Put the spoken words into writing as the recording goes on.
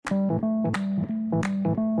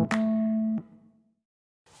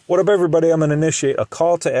What up, everybody? I'm going to initiate a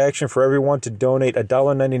call to action for everyone to donate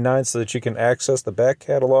 $1.99 so that you can access the back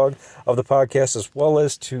catalog of the podcast as well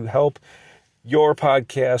as to help your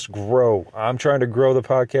podcast grow. I'm trying to grow the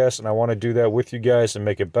podcast, and I want to do that with you guys and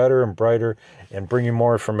make it better and brighter and bring you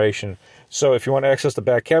more information. So if you want to access the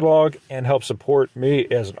back catalog and help support me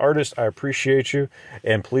as an artist, I appreciate you.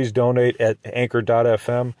 And please donate at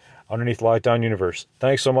anchor.fm underneath Lockdown Universe.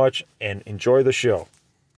 Thanks so much, and enjoy the show.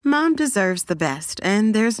 Mom deserves the best,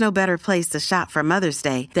 and there's no better place to shop for Mother's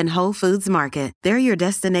Day than Whole Foods Market. They're your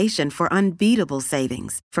destination for unbeatable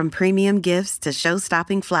savings, from premium gifts to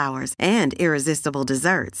show-stopping flowers and irresistible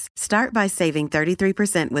desserts. Start by saving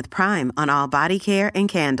 33% with Prime on all body care and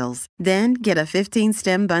candles. Then get a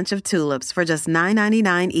 15-stem bunch of tulips for just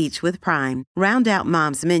 $9.99 each with Prime. Round out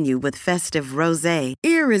Mom's menu with festive rosé,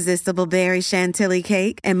 irresistible berry chantilly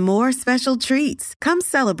cake, and more special treats. Come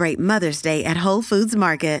celebrate Mother's Day at Whole Foods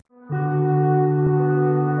Market.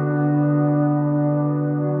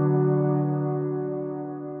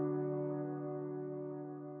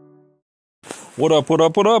 What up, what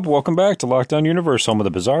up, what up? Welcome back to Lockdown Universe, home of the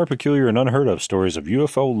bizarre, peculiar, and unheard of stories of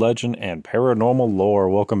UFO, legend, and paranormal lore.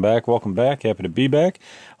 Welcome back, welcome back. Happy to be back.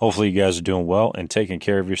 Hopefully you guys are doing well and taking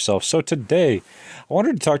care of yourself. So today, I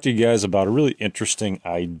wanted to talk to you guys about a really interesting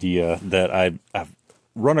idea that I've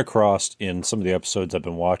run across in some of the episodes I've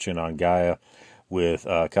been watching on Gaia with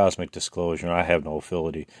Cosmic Disclosure. I have no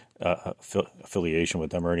affiliation with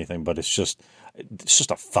them or anything, but it's just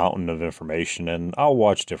a fountain of information, and I'll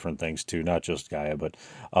watch different things too, not just Gaia. But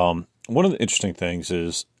one of the interesting things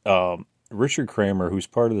is Richard Kramer, who's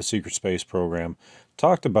part of the Secret Space Program,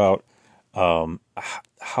 talked about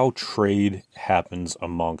how trade happens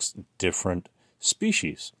amongst different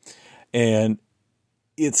species. And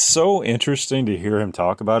it's so interesting to hear him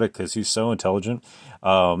talk about it because he's so intelligent,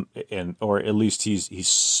 or at least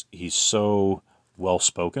he's so well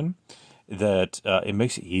spoken that it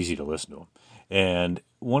makes it easy to listen to him. And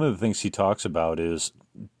one of the things he talks about is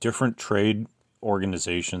different trade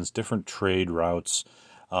organizations, different trade routes,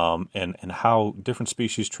 and how different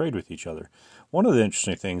species trade with each other. One of the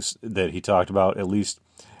interesting things that he talked about, at least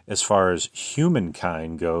as far as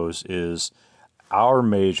humankind goes, is our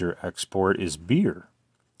major export is beer.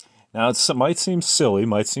 Now, it might seem silly,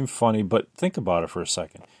 might seem funny, but think about it for a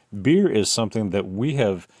second. Beer is something that we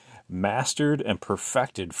have mastered and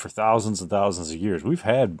perfected for thousands and thousands of years. We've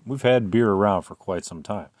had beer around for quite some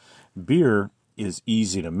time. Beer is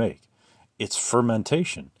easy to make. It's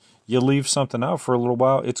fermentation. You leave something out for a little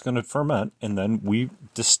while, it's going to ferment, and then we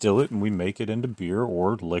distill it and we make it into beer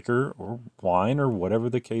or liquor or wine or whatever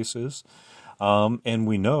the case is. And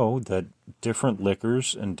we know that different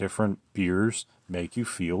liquors and different beers make you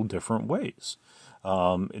feel different ways.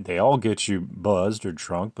 They all get you buzzed or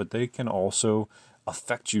drunk, but they can also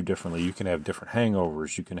affect you differently. You can have different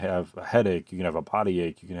hangovers. You can have a headache. You can have a body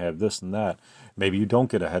ache. You can have this and that. Maybe you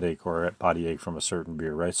don't get a headache or a body ache from a certain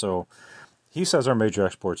beer, right? So he says our major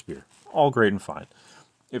export's beer. All great and fine.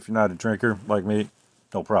 If you're not a drinker like me,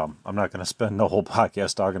 no problem. I'm not going to spend the whole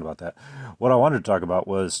podcast talking about that. What I wanted to talk about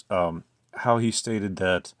was how he stated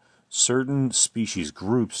that certain species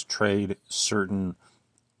groups trade certain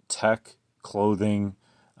tech, clothing,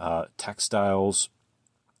 textiles,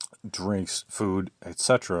 drinks, food,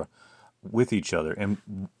 etc. with each other. And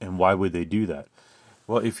why would they do that?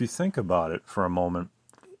 Well, if you think about it for a moment,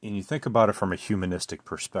 and you think about it from a humanistic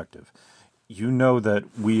perspective, you know that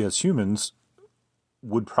we as humans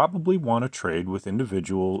would probably want to trade with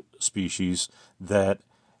individual species that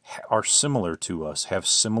are similar to us, have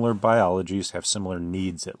similar biologies, have similar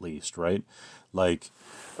needs at least, right? Like,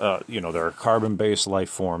 they're a carbon-based life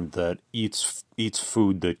form that eats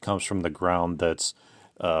food that comes from the ground that's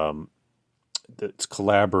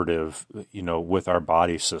collaborative, with our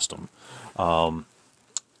body system.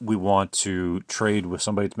 We want to trade with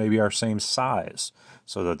somebody that's maybe our same size,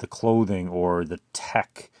 so that the clothing or the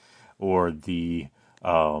tech or the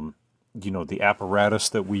the apparatus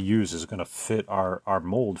that we use is going to fit our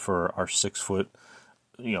mold for our 6 foot,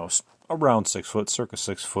 around 6 foot, circa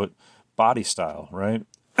 6 foot body style, right?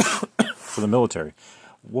 For the military.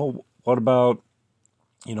 Well, what about,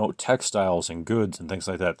 textiles and goods and things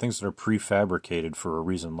like that, things that are prefabricated for a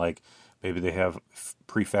reason, like maybe they have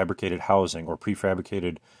prefabricated housing or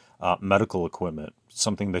prefabricated medical equipment,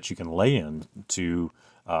 something that you can lay in to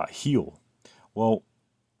heal. Well,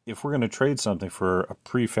 if we're going to trade something for a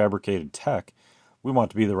prefabricated tech, we want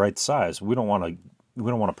it to be the right size. We don't want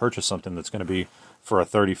to purchase something that's going to be for a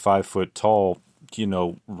 35-foot tall,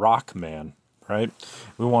 rock man, right?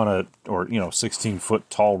 We want 16-foot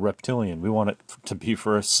tall reptilian. We want it to be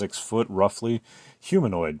for a 6 foot, roughly,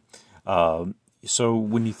 humanoid. So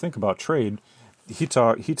when you think about trade, he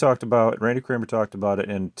talked about, Randy Kramer talked about it,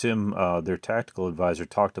 and Tim, their tactical advisor,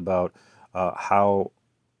 talked about how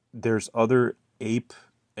there's other ape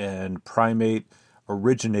and primate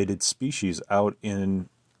originated species out in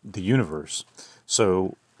the universe.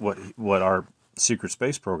 So what our secret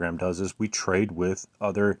space program does is we trade with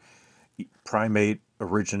other primate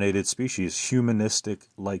originated species, humanistic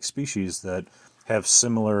like species that have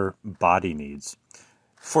similar body needs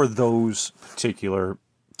for those particular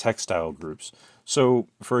textile groups. So,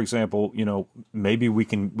 for example, maybe we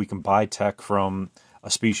can buy tech from a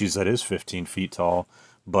species that is 15 feet tall,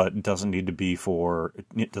 but it doesn't need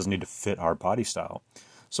to fit our body style.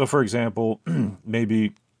 So, for example,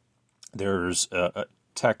 maybe there's a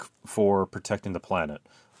tech for protecting the planet,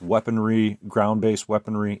 weaponry, ground-based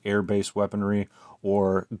weaponry, air-based weaponry,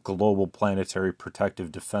 or global planetary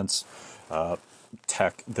protective defense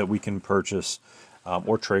tech that we can purchase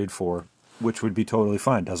or trade for, which would be totally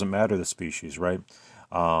fine. Doesn't matter the species, right?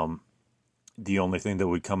 The only thing that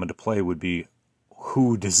would come into play would be,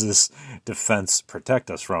 who does this defense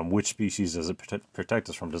protect us from? Which species does it protect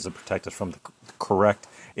us from? Does it protect us from the correct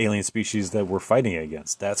alien species that we're fighting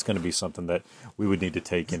against? That's going to be something that we would need to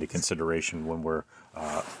take into consideration when we're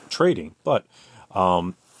trading. But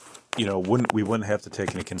we wouldn't have to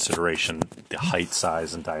take into consideration the height,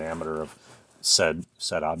 size, and diameter of said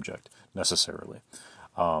object necessarily.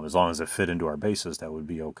 As long as it fit into our bases, that would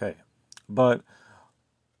be okay. But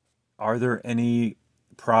are there any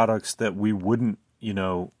products that we wouldn't,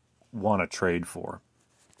 want to trade for?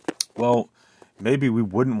 Well, maybe we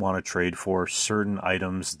wouldn't want to trade for certain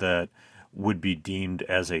items that would be deemed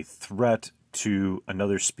as a threat to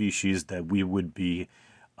another species that we would be,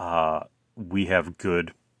 we have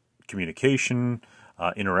good communication,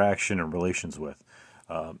 interaction, and relations with.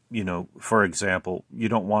 For example, you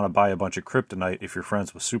don't want to buy a bunch of kryptonite if you're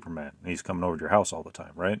friends with Superman and he's coming over to your house all the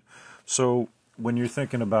time, right? So when you're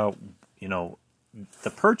thinking about, the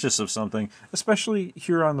purchase of something, especially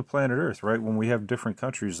here on the planet Earth, right? When we have different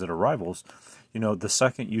countries that are rivals, the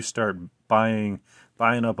second you start buying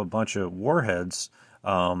up a bunch of warheads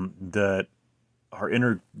that are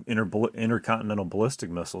intercontinental ballistic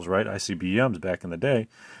missiles, right? ICBMs back in the day.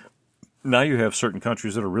 Now you have certain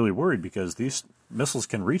countries that are really worried because these missiles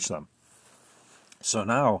can reach them. So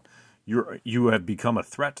now you have become a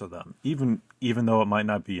threat to them, even though it might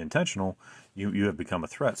not be intentional. You have become a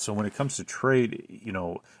threat. So when it comes to trade,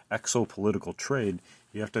 exopolitical trade,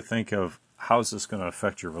 you have to think of, how is this going to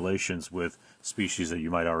affect your relations with species that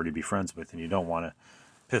you might already be friends with, and you don't want to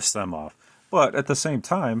piss them off. But at the same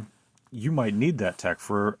time, you might need that tech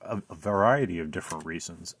for a variety of different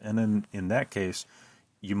reasons. And then in that case,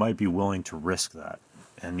 you might be willing to risk that,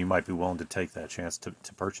 and you might be willing to take that chance to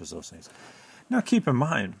purchase those things. Now, keep in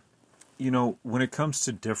mind, when it comes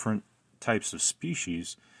to different types of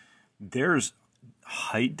species, there's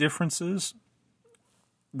height differences,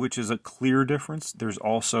 which is a clear difference. There's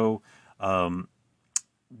also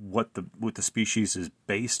what the species is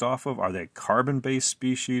based off of. Are they carbon-based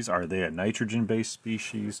species? Are they a nitrogen-based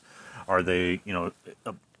species? Are they,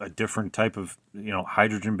 a different type of,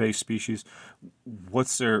 hydrogen-based species?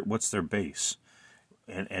 What's their base?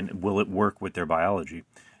 And will it work with their biology?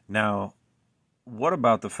 Now, what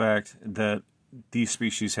about the fact that these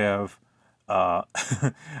species have a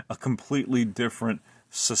completely different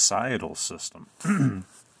societal system?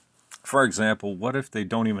 For example, what if they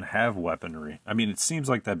don't even have weaponry? I mean, it seems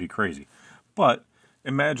like that'd be crazy. But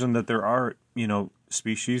imagine that there are,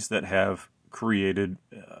 species that have created,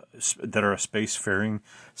 that are a spacefaring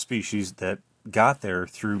species that got there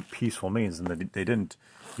through peaceful means, and that they didn't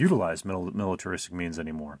utilize militaristic means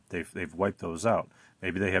anymore. They've wiped those out.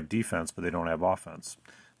 Maybe they have defense, but they don't have offense.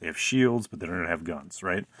 They have shields, but they don't have guns,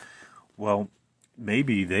 right? Well,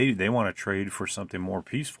 maybe they want to trade for something more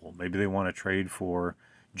peaceful. Maybe they want to trade for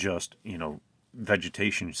just,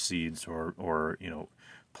 vegetation seeds or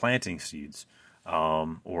planting seeds.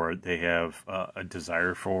 Or they have a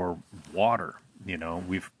desire for water.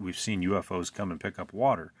 We've seen UFOs come and pick up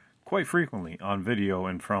water quite frequently on video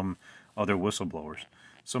and from other whistleblowers.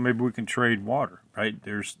 So maybe we can trade water, right?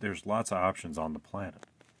 There's lots of options on the planet.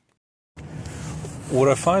 What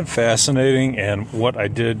I find fascinating, and what I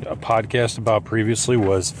did a podcast about previously,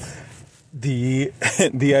 was the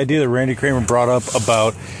idea that Randy Kramer brought up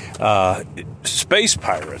about space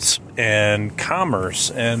pirates and commerce,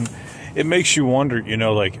 and it makes you wonder,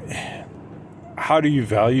 how do you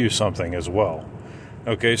value something as well?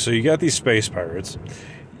 Okay, so you got these space pirates.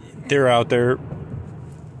 They're out there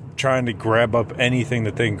trying to grab up anything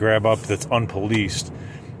that they can grab up that's unpoliced.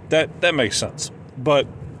 That makes sense. But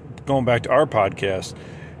going back to our podcast,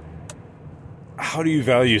 how do you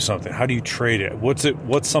value something? How do you trade it?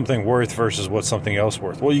 What's something worth versus what's something else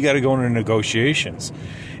worth? Well, you got to go into negotiations.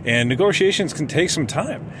 And negotiations can take some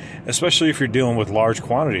time, especially if you're dealing with large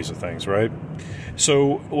quantities of things, right?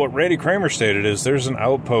 So what Randy Kramer stated is there's an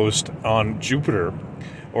outpost on Jupiter,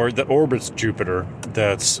 or that orbits Jupiter,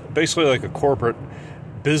 that's basically like a corporate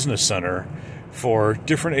business center for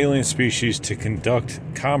different alien species to conduct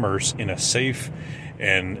commerce in a safe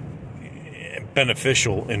and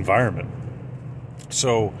beneficial environment.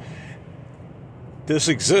 So this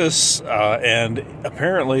exists, and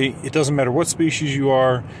apparently it doesn't matter what species you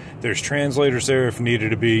are. There's translators there if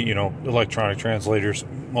needed to be, electronic translators.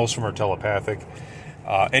 Most of them are telepathic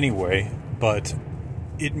anyway, but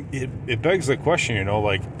it begs the question,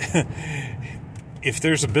 if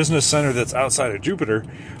there's a business center that's outside of Jupiter,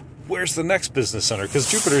 where's the next business center? Because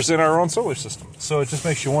Jupiter's in our own solar system. So it just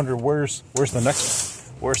makes you wonder, where's the next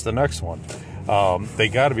one? Where's the next one? They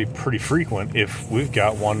got to be pretty frequent if we've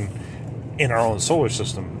got one in our own solar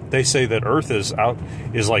system. They say that Earth is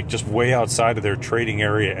like just way outside of their trading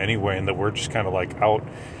area anyway, and that we're just kind of like out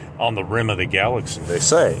on the rim of the galaxy, they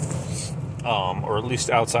say. Or at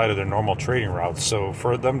least outside of their normal trading routes. So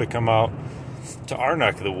for them to come out to our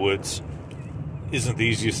neck of the woods isn't the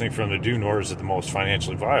easiest thing for them to do, nor is it the most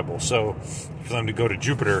financially viable. So for them to go to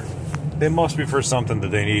Jupiter, they must be for something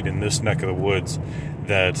that they need in this neck of the woods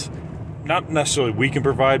that not necessarily we can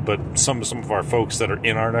provide, but some of our folks that are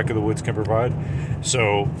in our neck of the woods can provide.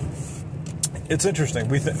 So it's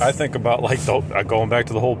interesting. I think about going back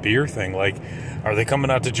to the whole beer thing. Like, are they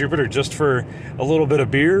coming out to Jupiter just for a little bit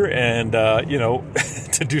of beer and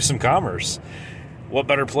to do some commerce? What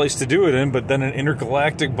better place to do it in but than an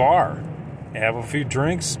intergalactic bar? Have a few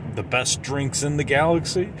drinks, the best drinks in the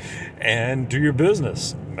galaxy, and do your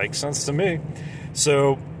business. Makes sense to me.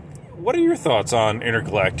 So, what are your thoughts on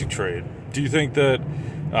intergalactic trade? Do you think that,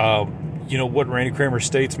 what Randy Kramer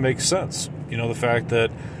states makes sense? The fact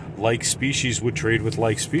that like species would trade with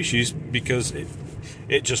like species because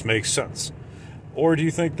it just makes sense. Or do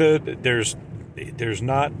you think that there's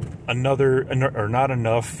not not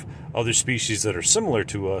enough other species that are similar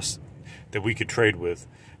to us that we could trade with?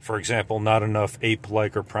 For example, not enough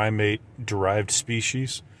ape-like or primate-derived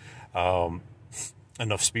species,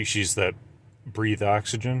 enough species that breathe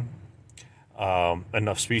oxygen,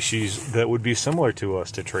 enough species that would be similar to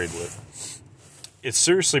us to trade with. It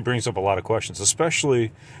seriously brings up a lot of questions,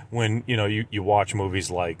 especially when you watch movies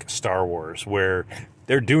like Star Wars, where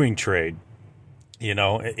they're doing trade, in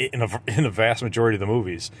a vast majority of the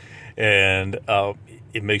movies, and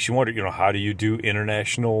it makes you wonder, how do you do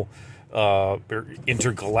international or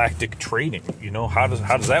intergalactic trading? How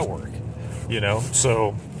does that work?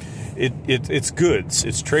 So it's goods.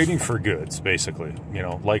 It's trading for goods, basically.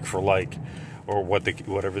 Like for like, or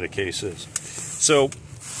whatever the case is. So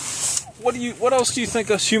what else do you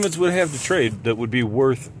think us humans would have to trade that would be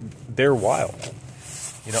worth their while?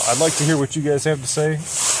 I'd like to hear what you guys have to say.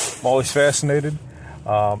 I'm always fascinated.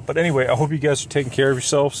 But anyway, I hope you guys are taking care of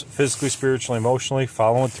yourselves physically, spiritually, emotionally,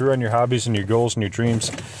 following through on your hobbies and your goals and your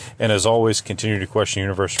dreams. And as always, continue to question the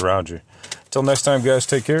universe around you. Until next time, guys,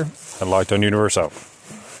 take care. And Lockdown Universe out.